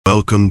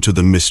Welcome to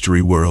the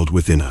mystery world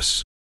within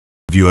us.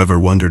 Have you ever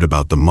wondered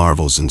about the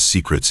marvels and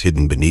secrets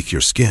hidden beneath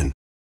your skin?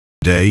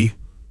 Today,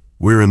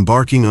 we're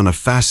embarking on a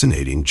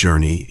fascinating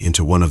journey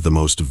into one of the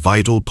most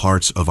vital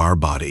parts of our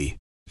body,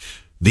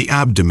 the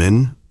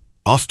abdomen,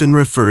 often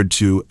referred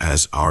to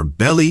as our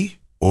belly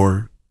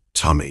or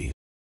tummy.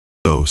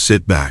 So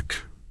sit back,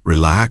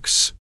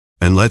 relax,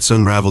 and let's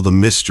unravel the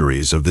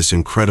mysteries of this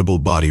incredible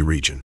body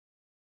region.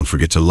 Don't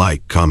forget to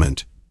like,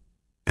 comment,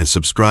 and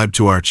subscribe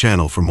to our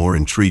channel for more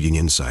intriguing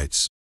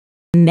insights.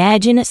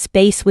 Imagine a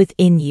space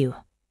within you,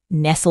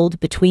 nestled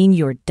between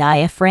your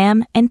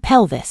diaphragm and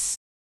pelvis.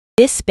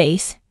 This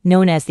space,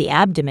 known as the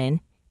abdomen,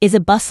 is a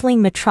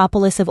bustling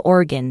metropolis of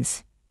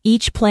organs,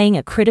 each playing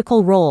a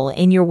critical role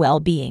in your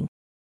well-being.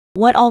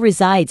 What all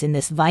resides in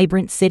this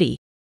vibrant city?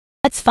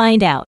 Let's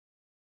find out.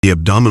 The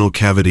abdominal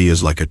cavity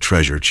is like a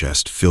treasure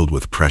chest filled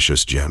with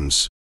precious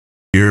gems.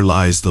 Here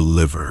lies the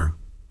liver,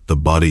 the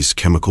body's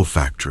chemical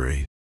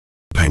factory.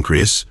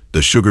 Pancreas,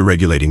 the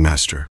sugar-regulating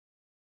master.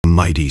 A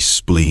mighty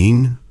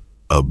spleen,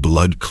 a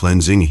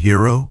blood-cleansing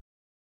hero.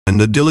 And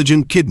the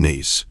diligent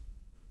kidneys,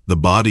 the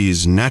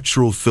body's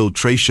natural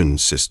filtration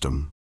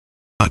system.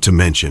 Not to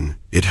mention,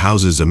 it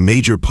houses a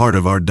major part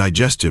of our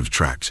digestive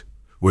tract,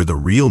 where the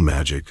real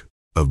magic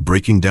of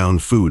breaking down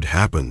food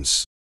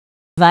happens.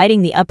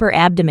 Dividing the upper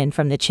abdomen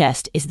from the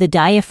chest is the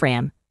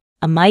diaphragm,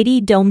 a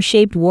mighty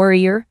dome-shaped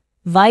warrior,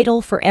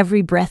 vital for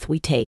every breath we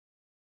take.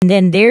 And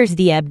then there's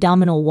the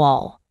abdominal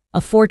wall, a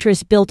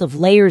fortress built of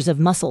layers of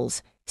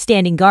muscles,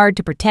 standing guard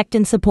to protect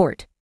and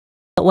support.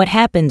 But what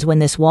happens when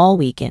this wall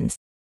weakens?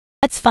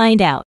 Let's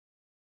find out.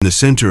 In the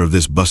center of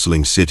this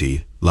bustling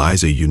city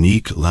lies a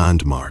unique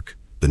landmark,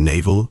 the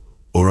navel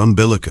or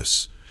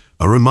umbilicus,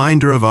 a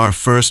reminder of our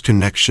first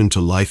connection to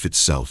life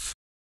itself.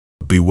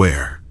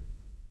 Beware.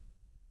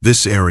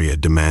 This area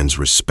demands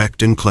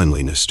respect and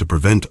cleanliness to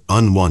prevent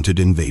unwanted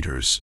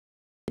invaders.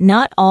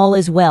 Not all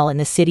is well in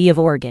the city of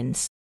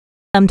organs.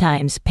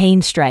 Sometimes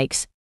pain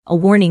strikes, a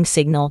warning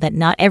signal that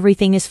not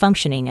everything is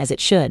functioning as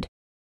it should.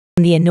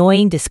 From the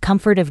annoying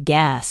discomfort of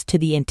gas to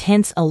the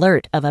intense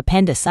alert of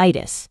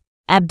appendicitis,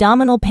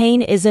 abdominal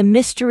pain is a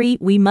mystery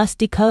we must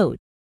decode.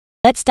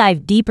 Let's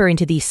dive deeper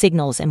into these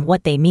signals and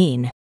what they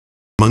mean.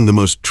 Among the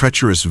most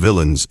treacherous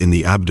villains in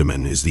the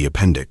abdomen is the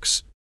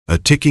appendix, a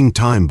ticking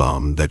time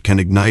bomb that can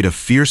ignite a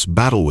fierce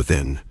battle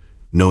within,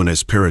 known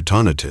as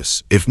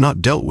peritonitis, if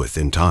not dealt with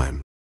in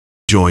time.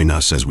 Join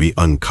us as we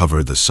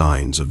uncover the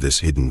signs of this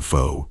hidden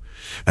foe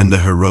and the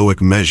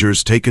heroic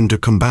measures taken to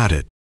combat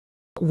it.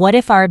 What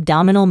if our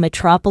abdominal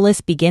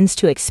metropolis begins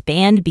to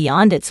expand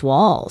beyond its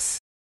walls?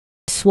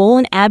 A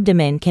swollen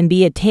abdomen can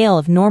be a tale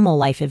of normal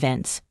life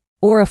events,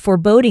 or a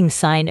foreboding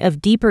sign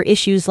of deeper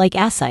issues like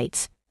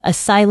ascites, a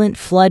silent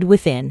flood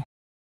within.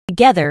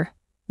 Together,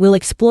 we'll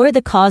explore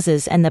the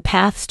causes and the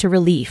paths to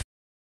relief.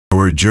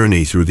 Our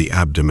journey through the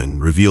abdomen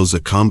reveals a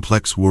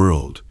complex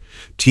world,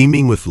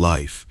 teeming with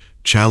life,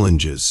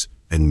 challenges,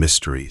 and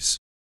mysteries.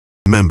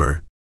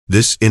 Remember,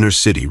 this inner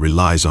city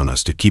relies on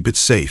us to keep it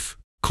safe,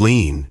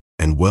 clean,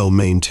 and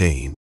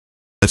well-maintained.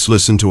 Let's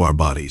listen to our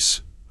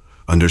bodies,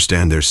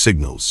 understand their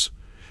signals,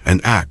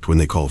 and act when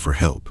they call for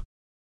help.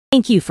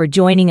 Thank you for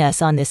joining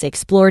us on this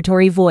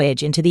exploratory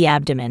voyage into the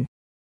abdomen.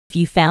 If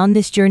you found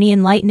this journey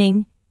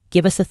enlightening,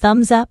 give us a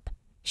thumbs up,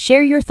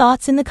 share your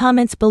thoughts in the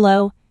comments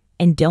below,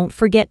 and don't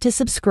forget to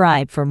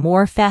subscribe for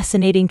more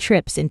fascinating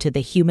trips into the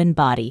human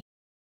body.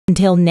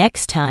 Until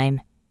next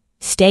time,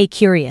 stay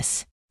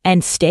curious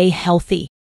and stay healthy.